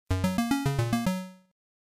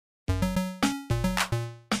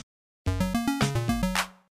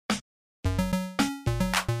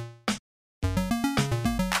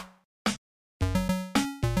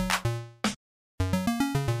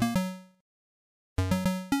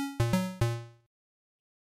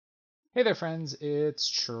Hey there, friends.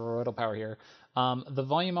 It's Turtle Power here. The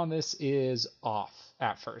volume on this is off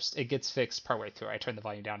at first. It gets fixed partway through. I turn the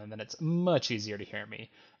volume down, and then it's much easier to hear me.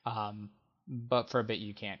 Um, but for a bit,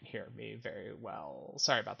 you can't hear me very well.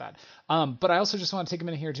 Sorry about that. But I also just want to take a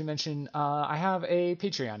minute here to mention I have a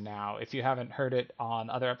Patreon now. If you haven't heard it on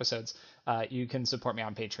other episodes, you can support me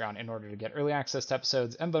on Patreon in order to get early access to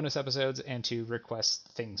episodes and bonus episodes and to request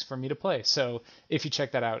things for me to play. So if you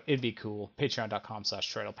check that out, it'd be cool.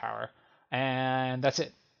 Patreon.com/TurtlePower. And that's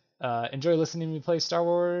it. Enjoy listening to me play Star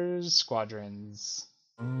Wars Squadrons.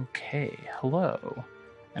 Okay, hello,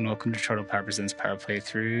 and welcome to Turtle Power Presents Power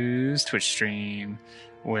Playthroughs Twitch stream,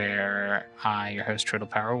 where I, your host Turtle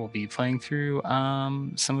Power, will be playing through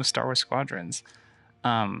some of Star Wars Squadrons.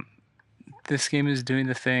 This game is doing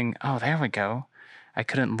the thing. Oh, there we go. I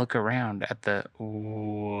couldn't look around at the.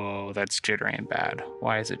 Whoa, that's jittery and bad.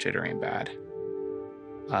 Why is it jittery and bad?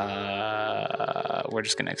 We're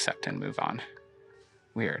just gonna accept and move on.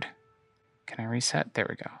 Weird. Can I reset? There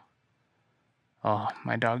we go. Oh,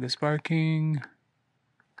 my dog is barking.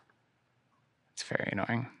 It's very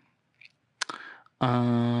annoying.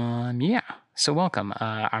 Yeah. So welcome.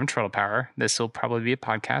 I'm Turtle Power. This will probably be a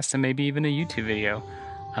podcast and maybe even a YouTube video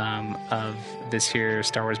of this here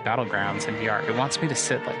Star Wars Battlegrounds in VR. It wants me to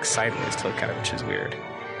sit like sideways to look at it, which is weird.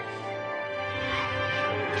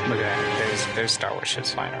 Look at that. There's Star Wars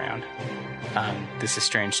ships flying around. This is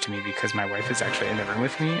strange to me because my wife is actually in the room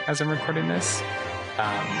with me as I'm recording this.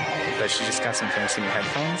 But she just got some fancy new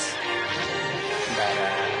headphones that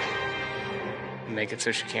make it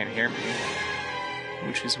so she can't hear me,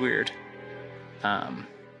 which is weird.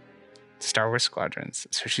 Star Wars Squadrons.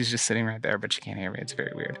 So she's just sitting right there, but she can't hear me. It's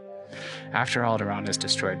very weird. After Alderaan is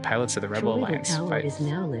destroyed, pilots of the Rebel Alliance fight. Is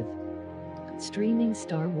now live. Streaming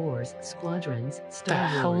Star Wars Squadrons. The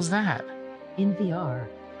hell is that? In VR.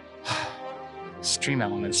 Stream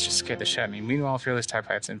elements just scared the shit out of me. Meanwhile, fearless TIE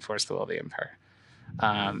pilots enforce the will of the Empire.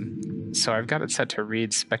 So I've got it set to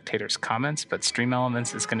read spectators' comments, but stream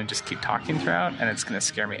elements is going to just keep talking throughout, and it's going to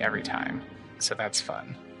scare me every time. So that's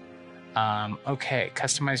fun. Okay,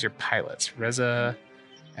 customize your pilots, Reza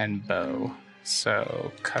and Bo.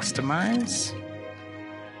 So customize.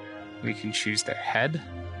 We can choose their head.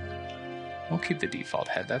 We'll keep the default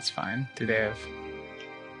head. That's fine. Do they have?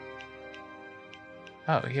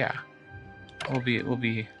 Oh yeah. We'll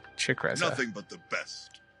be Chick Reza. Nothing but the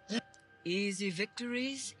best. Easy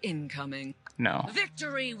victories incoming. No.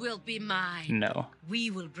 Victory will be mine. No.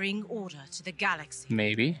 We will bring order to the galaxy.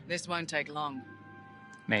 Maybe. This won't take long.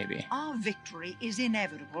 Maybe. Our victory is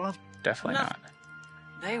inevitable. Definitely not.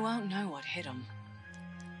 They won't know what hit them.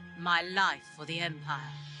 My life for the Empire.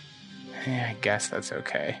 Yeah, I guess that's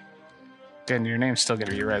okay. Then your name's still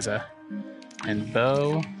gonna be Reza. And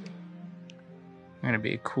Bo. I'm gonna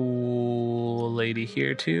be a cool lady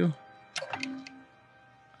here too.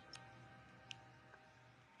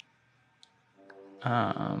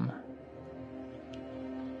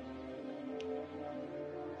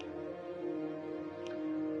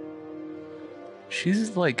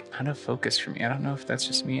 She's like out of focus for me. I don't know if that's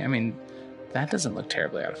just me. I mean, that doesn't look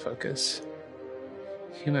terribly out of focus.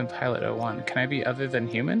 Human Pilot 01. Can I be other than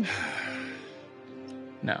human?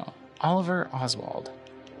 No. Oliver Oswald.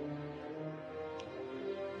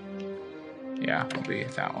 Yeah, I'll be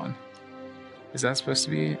that one. Is that supposed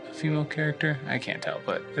to be a female character? I can't tell,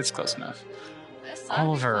 but it's close enough.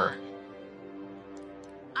 Oliver.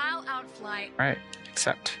 I'll outfly. Right,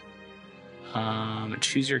 accept.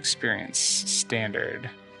 Choose your experience. Standard.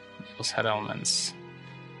 Equals head elements.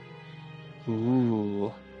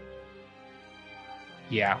 Ooh.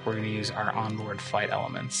 Yeah, we're going to use our onboard flight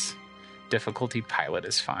elements. Difficulty pilot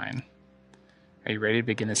is fine. Are you ready to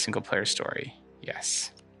begin a single player story?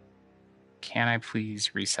 Yes. Can I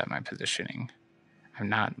please reset my positioning? I'm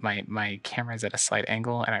not, my camera's at a slight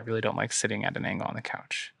angle and I really don't like sitting at an angle on the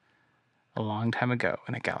couch. A long time ago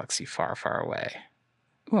in a galaxy far, far away.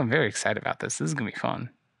 Ooh, I'm very excited about this. This is going to be fun.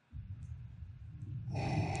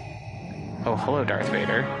 Oh, hello, Darth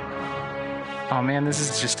Vader. Oh man, this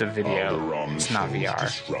is just a video. It's not VR.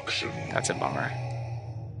 That's a bummer.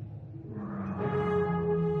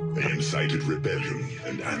 They incited rebellion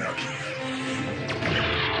and anarchy.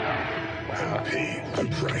 Wow. And paid the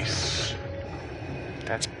price.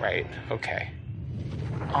 That's right. Okay.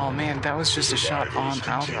 Oh man, that was just a shot on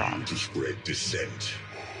Alderaan. To spread dissent.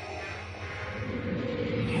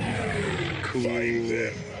 Cool. Find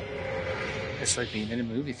them. It's like being in a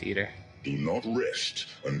movie theater. Do not rest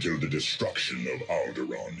until the destruction of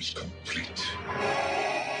Alderaan is complete.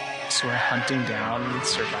 So we're hunting down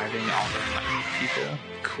surviving Alderaan people.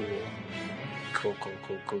 Cool.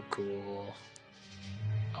 Cool.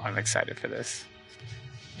 Oh, I'm excited for this.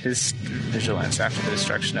 his vigilance after the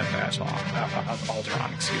destruction of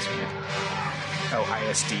Alderaan, excuse me. Oh,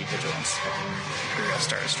 ISD vigilance. Imperial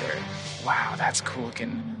Star Destroyer. Wow, that's cool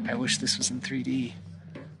looking. I wish this was in 3D,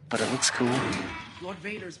 but it looks cool. Lord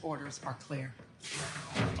Vader's orders are clear.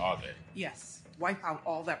 Are they? Yes. Wipe out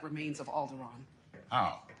all that remains of Alderaan.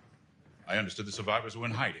 How? I understood the survivors were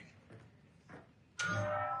in hiding.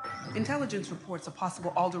 Intelligence reports a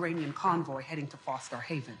possible Alderaanian convoy heading to Foster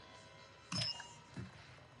Haven.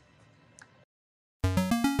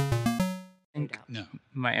 No.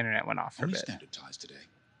 My internet went off for a Only bit, standard ties today.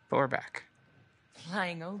 but we're back.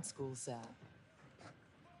 Playing old school, sir.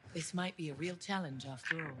 This might be a real challenge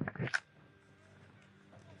after all.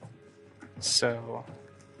 So,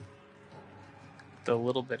 the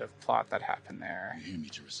little bit of plot that happened there. You hear me,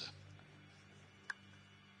 Teresa?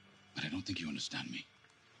 But I don't think you understand me.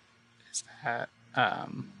 Is that I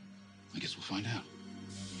guess we'll find out.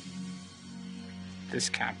 this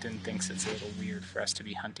captain thinks it's a little weird for us to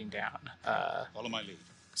be hunting down Follow my lead.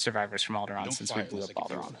 survivors from Alderaan Don't since we fire blew up unless I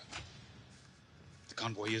give you Alderaan. order. The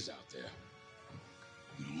convoy is out there.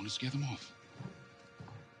 We don't want to scare them off.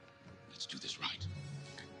 Let's do this right.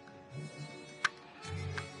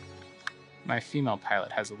 My female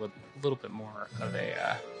pilot has a little bit more of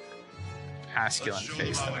a masculine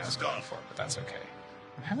face than I was going for, but that's okay.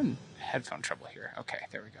 I'm having headphone trouble here. Okay,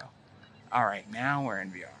 there we go. All right, now we're in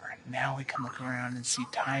VR. Now we can look around and see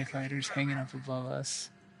TIE fighters hanging up above us.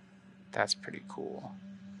 That's pretty cool.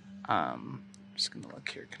 Just gonna look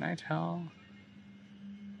here. Can I tell?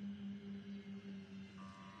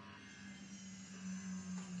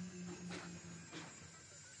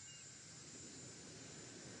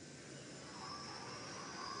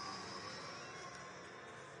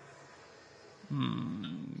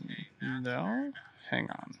 No? Hang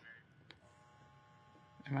on.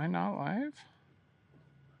 Am I not live?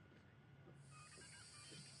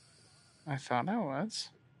 I thought I was.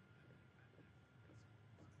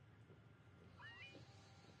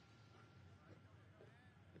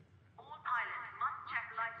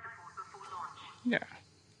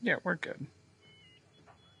 Yeah, we're good.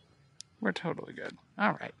 We're totally good.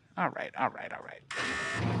 All right.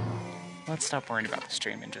 Let's stop worrying about the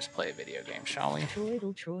stream and just play a video game, shall we?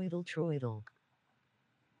 Troidle.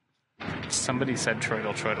 Somebody said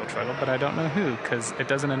troidle, but I don't know who, because it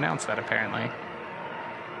doesn't announce that, apparently.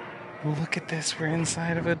 Look at this, we're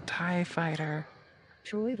inside of a TIE fighter.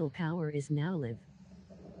 Troidal power is now live.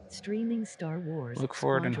 Streaming Star Wars. Look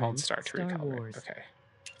forward and hold Squadron, start to Star recalibrate. Wars. Okay.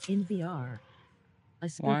 In VR. A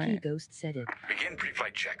spooky Why? ghost said it. Begin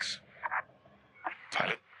pre-flight checks.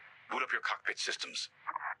 Pilot, boot up your cockpit systems.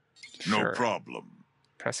 Sure. problem.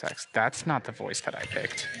 Press X. That's not the voice that I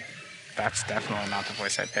picked. That's definitely not the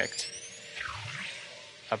voice I picked.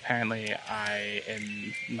 Apparently, I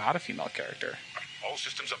am not a female character. All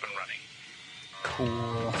systems up and running.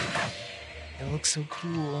 Cool. It looks so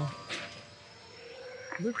cool.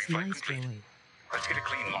 Looks Pre-flight nice, complete. Joey. Let's get a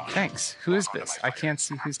clean launch. Thanks. Who is Lock onto this? my I fighter. can't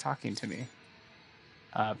see who's talking to me.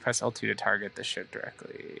 Press L2 to target the ship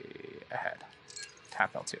directly ahead.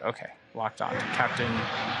 Tap L2. Okay. Locked on. Captain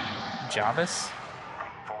Javis?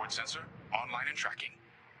 Forward sensor, online and tracking.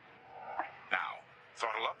 Now,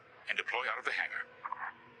 throttle up and deploy out of the hangar.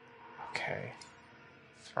 Okay.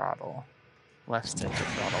 Throttle. Left stick to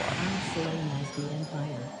throttle up. I'm slain as the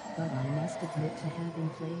Empire, but I must admit to having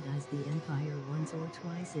played as the Empire once or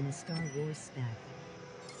twice in a Star Wars spec.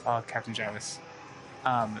 Oh, Captain Javis.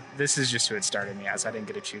 This is just who it started me as. I didn't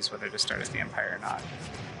get to choose whether to start as the Empire or not.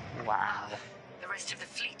 Wow. The rest of the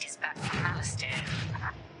fleet is back from Alistair.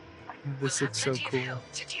 This looks so cool.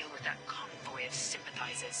 To deal with that convoy of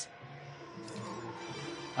sympathizers.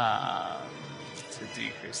 To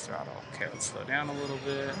decrease throttle. Okay, let's slow down a little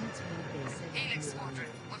bit. That's what they said. Helix Squadron,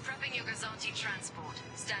 we're prepping your Gazanti transport.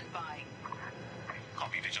 Stand by.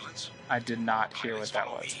 Copy vigilance. I did not hear what that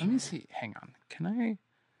was. Let me see. Hang on. Can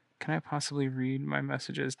I possibly read my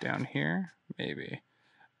messages down here? Maybe.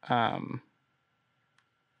 That's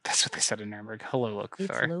what they said in Nuremberg. Hello, It's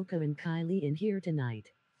Locathor. Loco and Kylie in here tonight.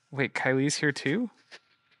 Wait, Kylie's here too?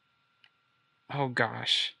 Oh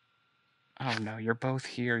gosh. Oh no, you're both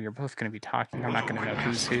here. You're both going to be talking. I'm not going to know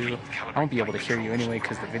who's who. I won't be able to hear you anyway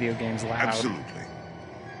because the video game's loud. Absolutely.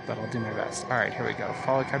 But I'll do my best. Alright, here we go.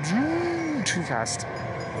 Follow Captain. Too fast.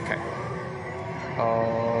 Okay.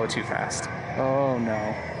 Oh, too fast. Oh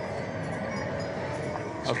no.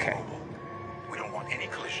 Okay. We don't want any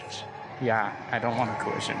collisions. Yeah, I don't want a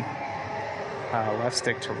collision. Left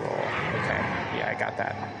stick to roll. Okay. Yeah, I got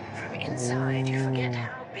that. From inside, you forget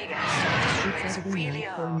how big our Star It's Destroyers everything really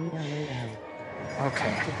like for are. me to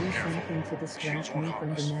Okay. do something to distract me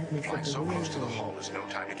from the madness Flying of the so real close to the world. hull is no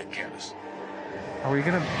time to get careless. Are we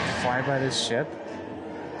gonna fly by this ship?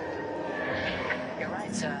 You're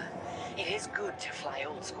right, sir. It is good to fly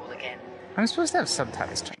old school again. I'm supposed to have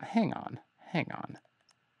subtitles turned. Hang on.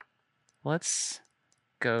 Let's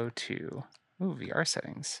go to VR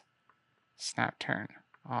settings. Snap turn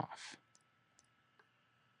off.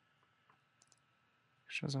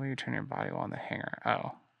 Shows the way you turn your body while in the hangar.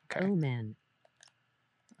 Oh, okay. Oh man.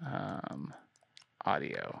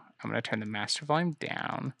 Audio. I'm gonna turn the master volume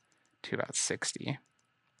down to about 60,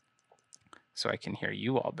 so I can hear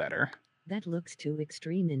you all better. That looks too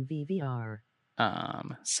extreme in VVR.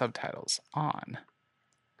 Subtitles on.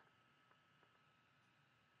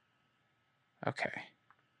 Okay.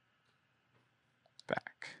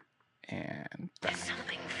 Back and back. There's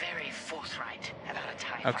something very forthright about a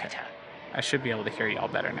TIE Okay. fighter. I should be able to hear y'all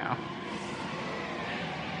better now.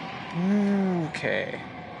 Okay.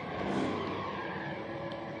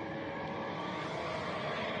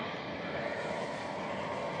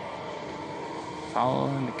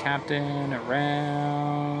 Following the captain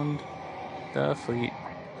around the fleet.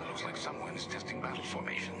 It looks like someone is testing battle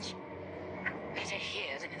formations. Better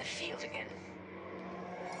here than in the field again.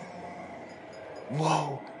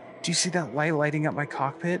 Whoa! Do you see that light lighting up my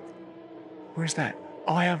cockpit? Where's that?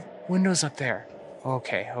 Oh, I have windows up there.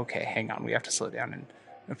 Okay, hang on. We have to slow down and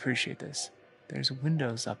appreciate this. There's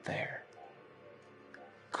windows up there.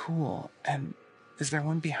 Cool. And is there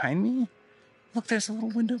one behind me? Look, there's a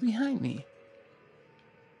little window behind me.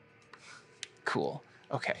 Cool.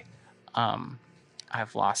 Okay.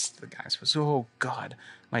 I've lost the guy's voice. Oh, God.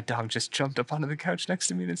 My dog just jumped up onto the couch next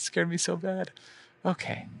to me and it scared me so bad.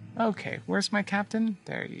 Okay. Where's my captain?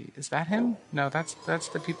 There he is. That him? No, that's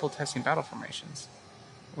the people testing battle formations.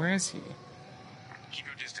 Where is he? Keep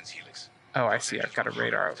your distance, Helix. Oh, I see. I've got a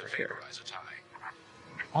radar over here.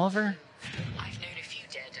 Oliver? I've known a few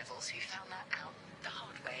daredevils who found that out the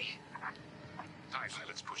hard way. TIE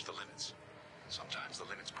pilots push the limits. Sometimes the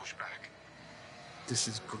limits push back. This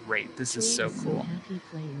is great. This is so cool. Happy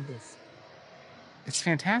playing this. It's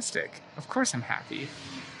fantastic. Of course I'm happy.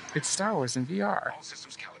 It's Star Wars in VR.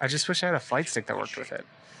 I just wish I had a flight stick that worked with it.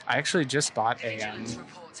 I actually just bought a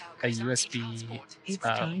USB. It's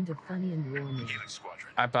kind of funny and warming.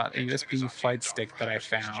 I bought a USB flight stick that I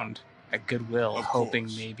found at Goodwill, hoping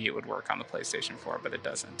maybe it would work on the PlayStation 4, but it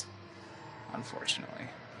doesn't, unfortunately.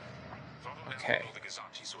 Okay.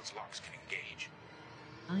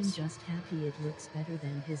 I'm just happy it looks better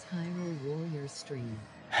than his Hyrule Warriors stream.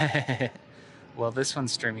 Well, this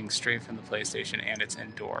one's streaming straight from the PlayStation, and it's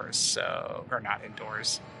indoors, so or not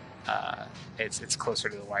indoors. It's closer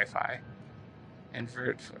to the Wi-Fi.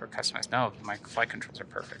 Invert or customized? No, my flight controls are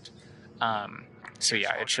perfect. So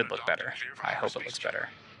yeah, it should look better. I hope it looks better.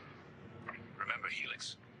 Remember,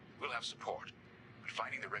 Helix, we'll have support, but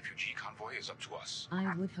finding the refugee convoy is up to us.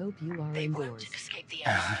 I would hope you are indoors.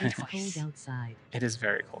 It's cold outside. It is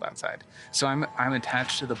very cold outside. So I'm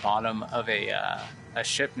attached to the bottom of a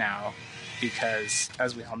ship now, because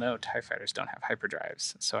as we all know, TIE fighters don't have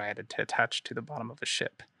hyperdrives. So I had to attach to the bottom of a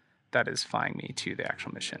ship that is flying me to the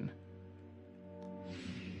actual mission.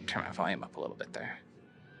 Turn my volume up a little bit there.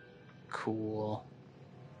 Cool.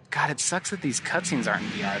 God, it sucks that these cutscenes aren't in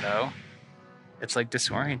VR though. It's like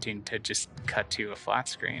disorienting to just cut to a flat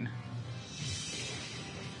screen.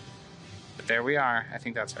 But there we are. I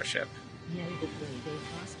think that's our ship. Yeah, but they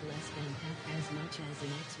cost less than half as much as an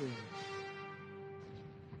X-Wing.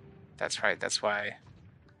 That's right. That's why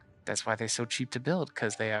they're so cheap to build,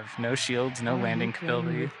 because they have no shields, no landing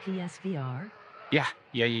capability. PSVR? Yeah.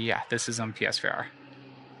 This is on PSVR.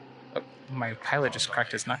 Oh, my pilot just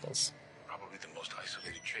cracked his knuckles. Probably the most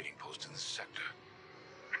isolated trading post in the sector.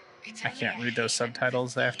 I can't read those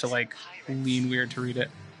subtitles. I have to lean weird to read it.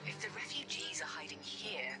 If the refugees are hiding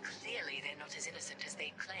here, clearly they're not as innocent as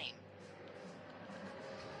they claim.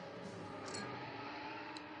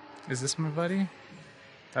 Is this my buddy?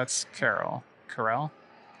 That's Carol. Carell?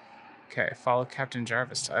 Okay, follow Captain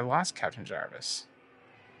Jarvis. I lost Captain Jarvis.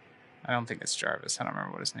 I don't think it's Jarvis. I don't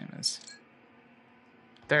remember what his name is.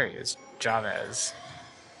 There he is. Javez.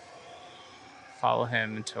 Follow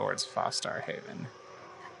him towards Fostar Haven.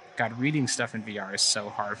 God, reading stuff in VR is so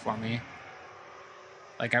hard for me.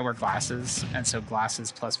 Like, I wear glasses, and so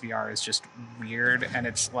glasses plus VR is just weird, and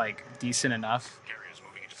it's, decent enough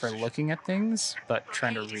for looking at things, but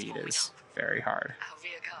trying to read is very hard. Our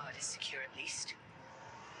rear guard is secure at least.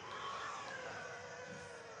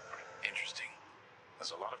 Interesting.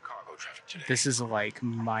 There's a lot of cargo traffic today. This is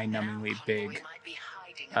mind-numbingly big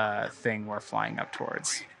thing we're flying up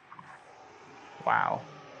towards. Wow.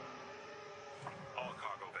 All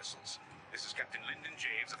cargo vessels. This is Captain Lyndon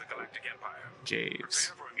Javes of the Galactic Empire. Javes.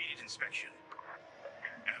 Prepare for immediate inspection.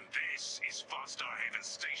 And they This is Foster Haven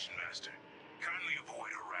Station Master. Kindly avoid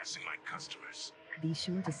harassing my customers. Be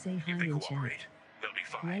sure to say hi If they in chat. cooperate, they'll be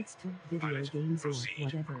fine. Let's talk video Pilot, games or proceed.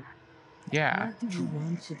 whatever. Yeah. What do you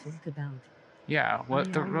want to talk about? Yeah,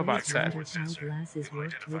 what the I robot always said. wondered how glasses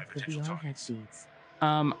worked with the VR headsets.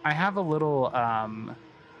 I have a little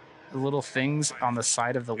things on the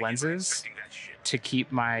side of the lenses to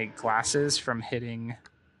keep my glasses from hitting.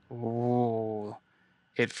 Ooh,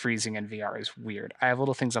 it freezing in VR is weird. I have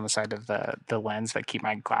little things on the side of the lens that keep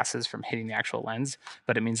my glasses from hitting the actual lens,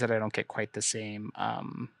 but it means that I don't get quite the same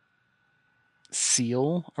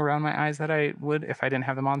seal around my eyes that I would if I didn't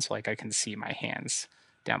have them on, so like I can see my hands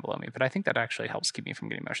down below me, but I think that actually helps keep me from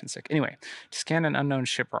getting motion sick. Anyway, to scan an unknown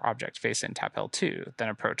ship or object, face it and tap L2, then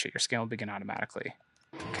approach it. Your scan will begin automatically.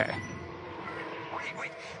 Okay.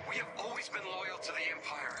 Wait, we have always been loyal to the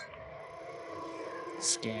Empire.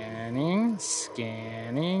 Scanning,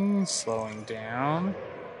 slowing down.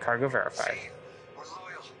 Cargo verified. We're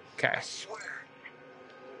loyal. Okay. I swear.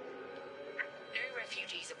 No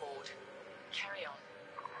refugees aboard. Carry on.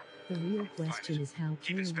 The real question is how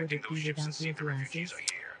cool would it be without your glasses?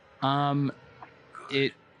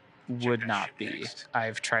 It would not be.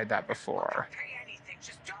 I've tried that before,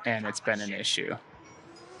 and it's been an issue.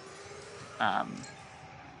 I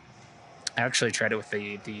actually tried it with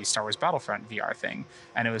the Star Wars Battlefront VR thing,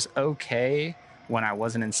 and it was okay when I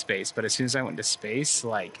wasn't in space, but as soon as I went to space,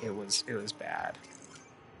 like it was bad.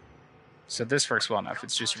 So this works well enough.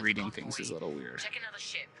 It's just reading things is a little weird. Check another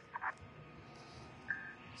ship.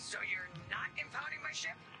 So you're not impounding my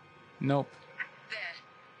ship? Nope. There.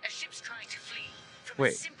 A ship's trying to flee. From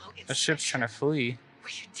Wait, simple a ship's trying to flee. We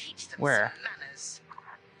should teach them Where? some manners.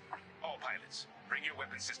 All pilots, bring your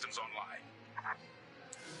weapon systems online.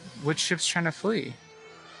 Which ship's trying to flee?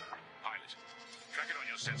 Pilot, track it on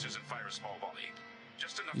your sensors and fire a small volley.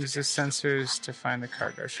 Just enough Use to the sensors to find the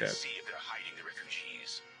cargo ship. see if they're hiding the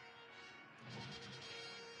refugees.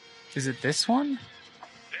 Is it this one?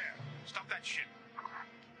 There, stop that ship.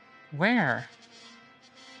 Where?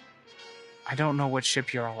 I don't know what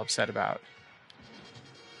ship you're all upset about.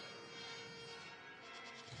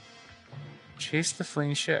 Chase the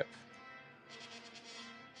fleeing ship.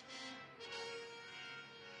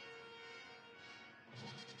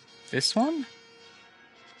 This one?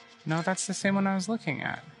 No, that's the same one I was looking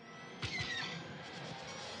at.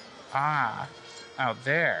 Ah, out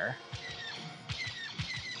there.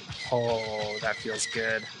 Oh, that feels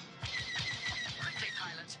good. Quickly,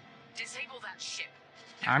 pilot. Disable that ship.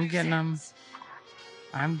 I'm getting them.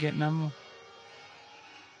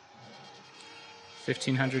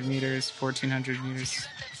 1,500 meters, 1,400 meters.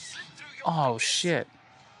 Oh, shit.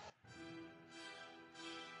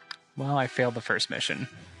 Well, I failed the first mission.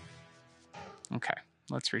 Okay,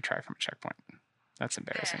 let's retry from a checkpoint. That's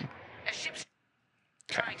embarrassing. A ship's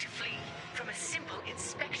trying to flee from a simple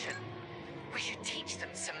inspection. We should teach them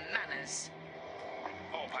some manners.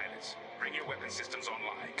 All pilots, bring your weapon systems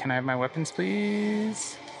online. Can I have my weapons,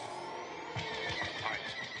 please?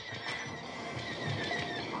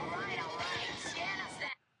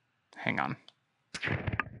 Hang on.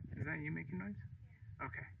 Is that you making noise?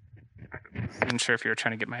 Okay. I wasn't sure if you were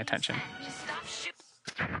trying to get my attention.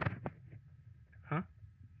 Huh?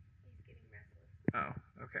 Oh,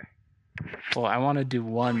 okay. Well, I want to do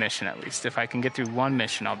one mission at least. If I can get through one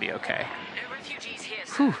mission, I'll be okay. No refugees here,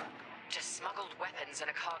 sir. Whew. Just smuggled weapons and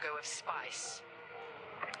a cargo of spice.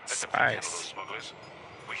 Spice. Smugglers,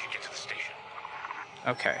 we should get to the station.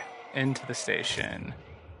 Okay. Into the station.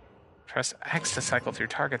 Press X to cycle through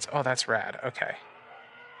targets. Oh, that's rad. Okay.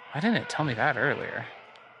 Why didn't it tell me that earlier?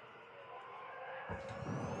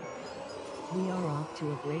 We are off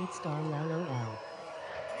to a great start, LOL.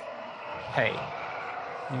 Hey,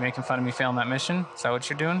 you making fun of me failing that mission? Is that what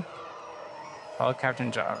you're doing? Follow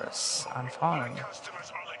Captain Jarvis. I'm following.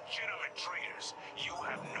 Customers are legitimate traders. You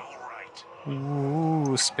have no right.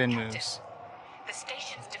 Ooh, spin moves. The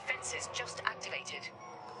station's defenses just activated.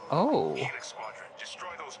 Oh. Helix Squadron,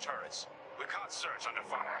 destroy those turrets. We can't search under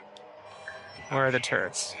fire. Where are the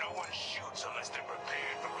turrets? No one shoots unless they're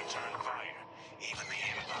prepared for return fire. Even the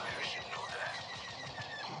Empire should know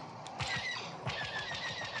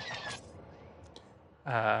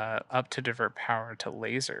that. Up to divert power to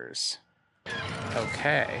lasers.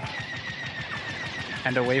 Okay.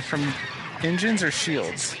 And away from engines or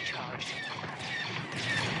shields?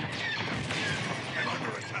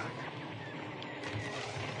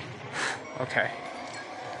 Okay.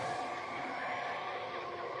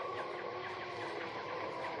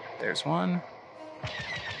 There's one.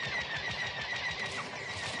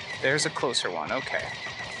 There's a closer one. Okay.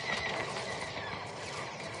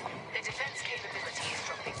 The defense capability is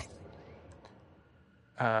dropping.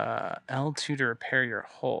 L2 to repair your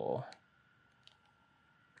hull.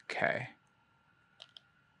 Okay.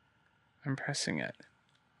 I'm pressing it.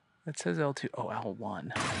 It says L2. Oh,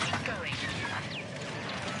 L1. Keep going.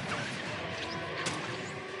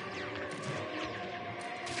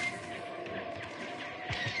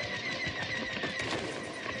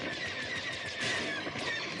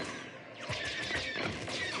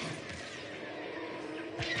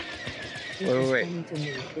 Wait.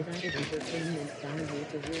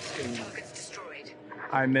 Target's destroyed.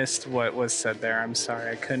 I missed what was said there. I'm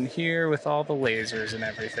sorry. I couldn't hear with all the lasers and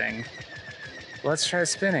everything. Let's try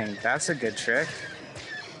spinning. That's a good trick.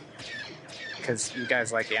 Because you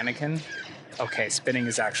guys like Anakin? Okay, spinning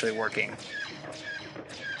is actually working.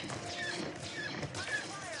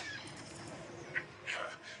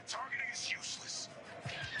 Targeting is useless.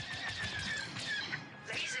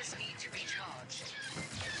 Lasers need to recharge.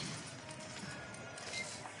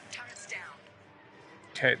 Turret's down.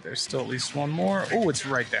 Okay, there's still at least one more. Oh, it's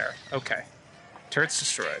right there. Okay. Turret's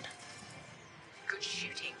destroyed. Good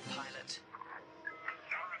shooting, pilot.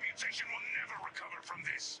 Our reputation will never recover from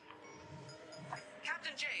this.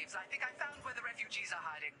 Captain James, I think I found where the refugees are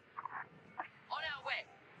hiding. On our way.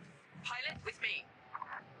 Pilot, with me.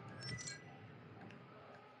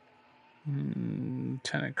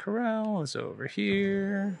 Lieutenant Corral is over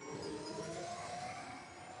here.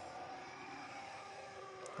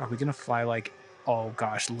 Are we gonna fly like... Oh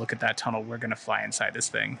gosh, look at that tunnel. We're gonna fly inside this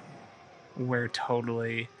thing. We're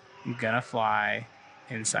totally gonna fly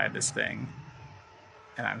inside this thing.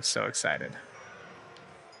 And I'm so excited.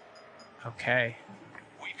 Okay.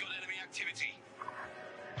 We've got enemy activity.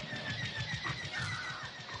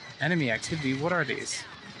 Enemy activity? What are these?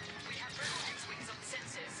 We have X-wings on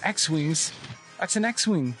sensors. X-Wings? That's an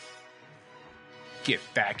X-Wing. Get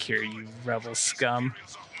back here, you rebel scum.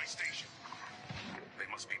 Civilians off my station. They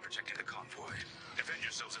must be protecting the convoy. Defend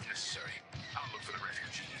yourselves if necessary. I'll look for the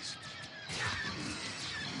refugees.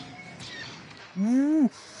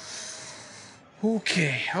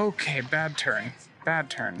 Okay, bad turn. Bad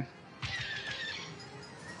turn.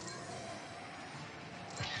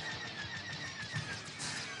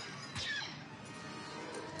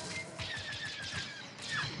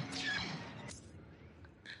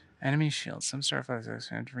 Enemy shields. Some sort of to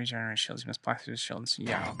regenerate shields. You must block through the shields.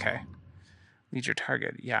 Yeah, okay. Lead your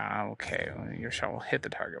target. Yeah, okay. Your shot will hit the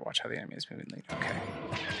target. Watch how the enemy is moving. Lead. Okay.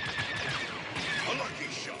 A lucky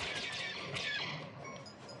shot.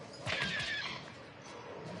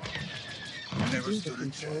 Never stood a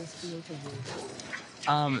chance.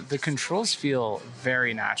 The controls feel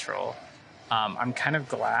very natural. I'm kind of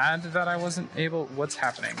glad that I wasn't able... What's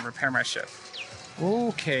happening? Repair my ship.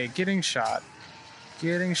 Okay, getting shot.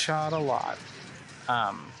 Getting shot a lot.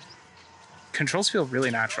 Controls feel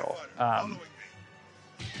really natural. I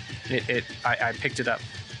picked it up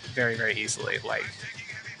very, very easily. Like,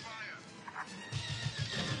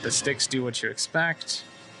 the sticks do what you expect.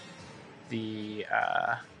 The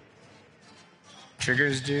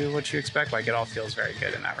triggers do what you expect. Like, it all feels very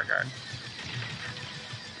good in that regard.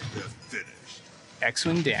 They're finished.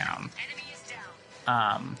 X-Wing down. Enemy is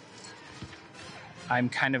down. I'm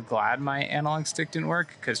kind of glad my analog stick didn't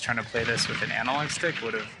work, because trying to play this with an analog stick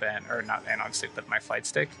would have been, or not analog stick, but my flight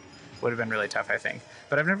stick would have been really tough, I think.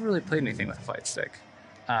 But I've never really played anything with a flight stick.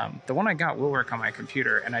 The one I got will work on my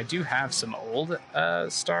computer, and I do have some old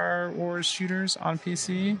Star Wars shooters on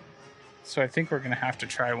PC, so I think we're going to have to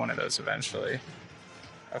try one of those eventually.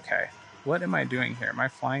 Okay, what am I doing here? Am I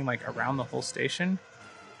flying like around the whole station?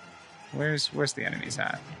 Where's the enemies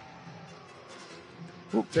at?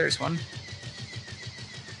 Oop, there's one.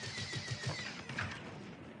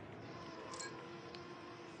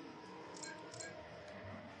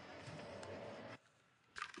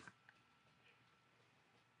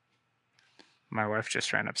 My wife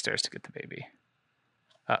just ran upstairs to get the baby.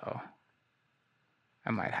 Uh-oh.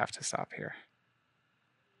 I might have to stop here.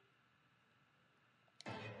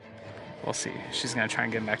 We'll see. She's going to try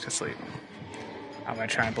and get him back to sleep. I'm going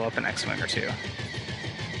to try and blow up an X-Wing or two.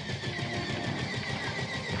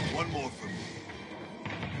 One more for me.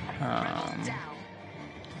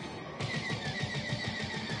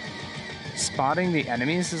 Spotting the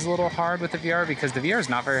enemies is a little hard with the VR because the VR is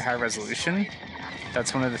not very high resolution.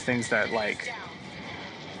 That's one of the things that, like...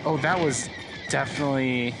 Oh, that was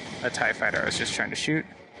definitely a TIE fighter I was just trying to shoot.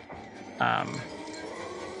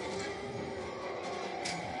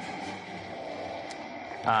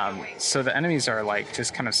 So the enemies are, like,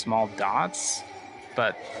 just kind of small dots,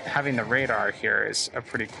 but having the radar here is a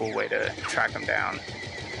pretty cool way to track them down.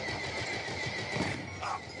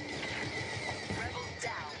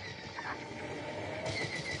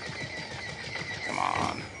 Come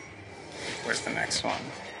on. Where's the next one?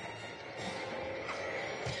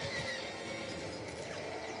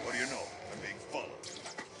 What do you know? I'm being followed.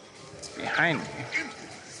 It's behind me.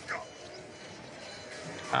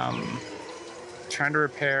 Trying to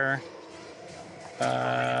repair.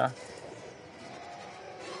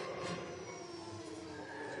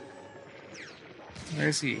 Where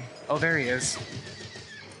is he? Oh, there he is.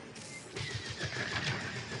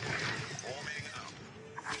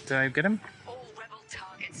 Did I get him?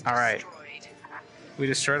 All right. We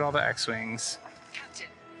destroyed all the X-Wings.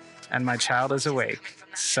 And my child is awake.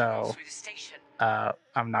 So,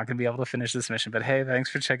 I'm not going to be able to finish this mission. But hey, thanks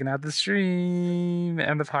for checking out the stream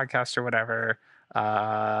and the podcast or whatever.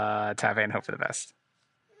 Tave and hope for the best.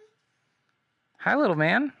 Hi, little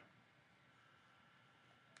man.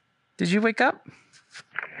 Did you wake up?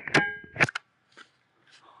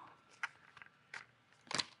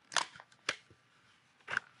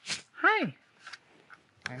 Hi.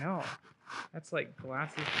 I know. That's like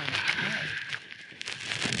glasses times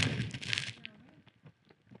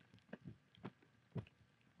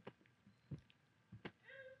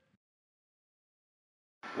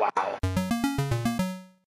 5. Wow.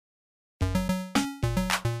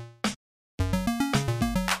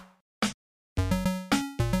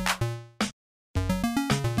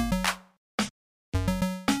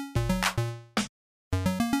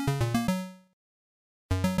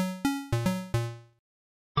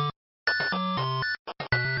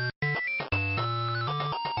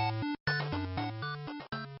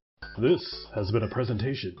 This has been a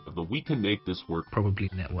presentation of the We Can Make This Work Probably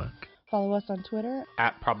Network. Follow us on Twitter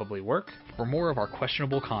 @ProbablyWork for more of our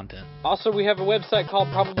questionable content. Also, we have a website called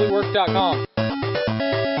probablywork.com.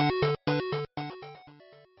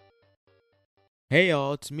 Hey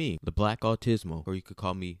y'all, it's me, the Black Autismo, or you could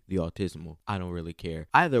call me the Autismo. I don't really care.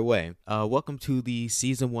 Either way, welcome to the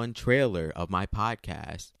Season 1 trailer of my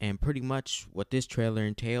podcast. And pretty much what this trailer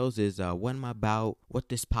entails is what I'm about, what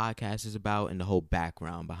this podcast is about, and the whole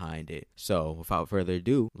background behind it. So, without further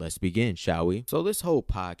ado, let's begin, shall we? So this whole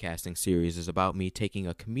podcasting series is about me taking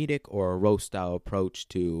a comedic or a roast-style approach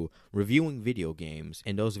to reviewing video games.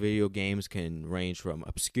 And those video games can range from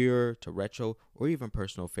obscure to retro or even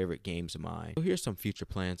personal favorite games of mine. So here's some future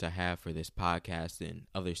plans I have for this podcast and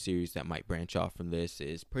other series that might branch off from this.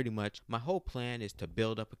 Is pretty much my whole plan is to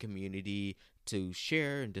build up a community to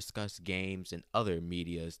share and discuss games and other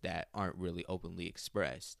medias that aren't really openly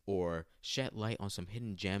expressed, or shed light on some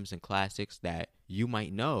hidden gems and classics that you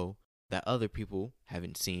might know that other people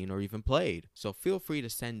haven't seen or even played. So feel free to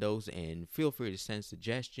send those in. Feel free to send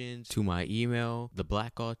suggestions to my email,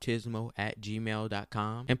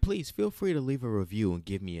 theblackautismo@gmail.com. And please feel free to leave a review and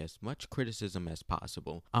give me as much criticism as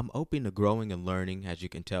possible. I'm open to growing and learning, as you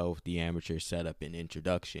can tell with the amateur setup and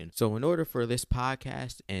introduction. So in order for this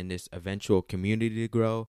podcast and this eventual community to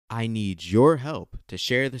grow, I need your help to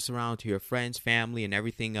share this around to your friends, family, and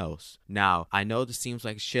everything else. Now, I know this seems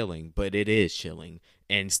like shilling, but it is shilling.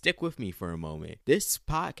 And stick with me for a moment. This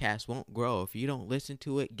podcast won't grow if you don't listen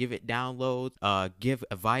to it, give it downloads, give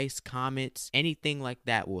advice, comments, anything like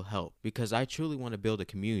that will help. Because I truly want to build a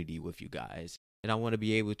community with you guys. And I want to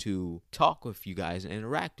be able to talk with you guys and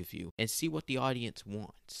interact with you and see what the audience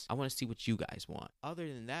wants. I want to see what you guys want. Other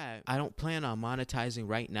than that, I don't plan on monetizing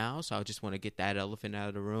right now, so I just want to get that elephant out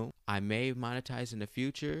of the room. I may monetize in the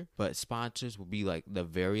future, but sponsors will be like the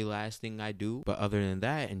very last thing I do. But other than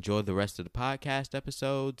that, enjoy the rest of the podcast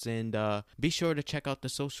episodes, and be sure to check out the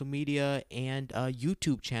social media and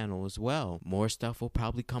YouTube channel as well. More stuff will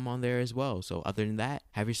probably come on there as well. So other than that,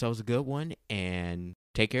 have yourselves a good one and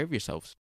take care of yourselves.